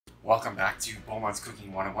Welcome back to Beaumont's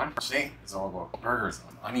Cooking 101. Today is all about burgers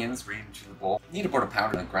on onions right into the bowl. Need about a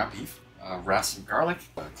pound of ground beef, rasped garlic,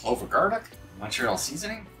 a clove of garlic, Montreal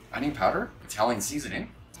seasoning, onion powder, Italian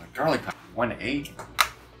seasoning, garlic powder, 1 egg,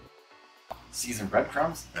 seasoned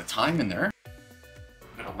breadcrumbs, a thyme in there,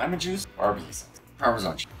 a bit of lemon juice, barbecue sauce,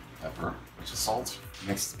 Parmesan cheese, pepper, which is salt.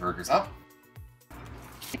 Mix the burgers up.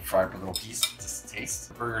 Fry up a little piece just to taste.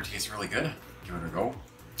 The burger tastes really good. Give it a go.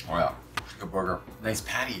 Oh yeah, good burger. Nice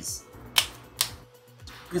patties.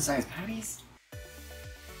 Good sized patties.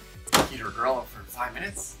 Heat or grill up for 5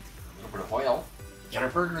 minutes. A little bit of oil. Get our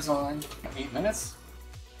burgers on 8 minutes.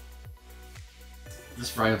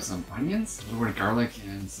 Just fry up some onions, a little bit of garlic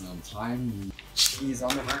and some thyme. Cheese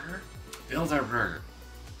on the burger. Build our burger.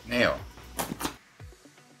 Mayo.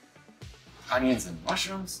 Onions and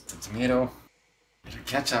mushrooms. Some tomato. Bit of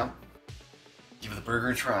ketchup. Give the burger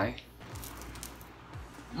a try.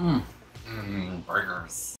 Burgers.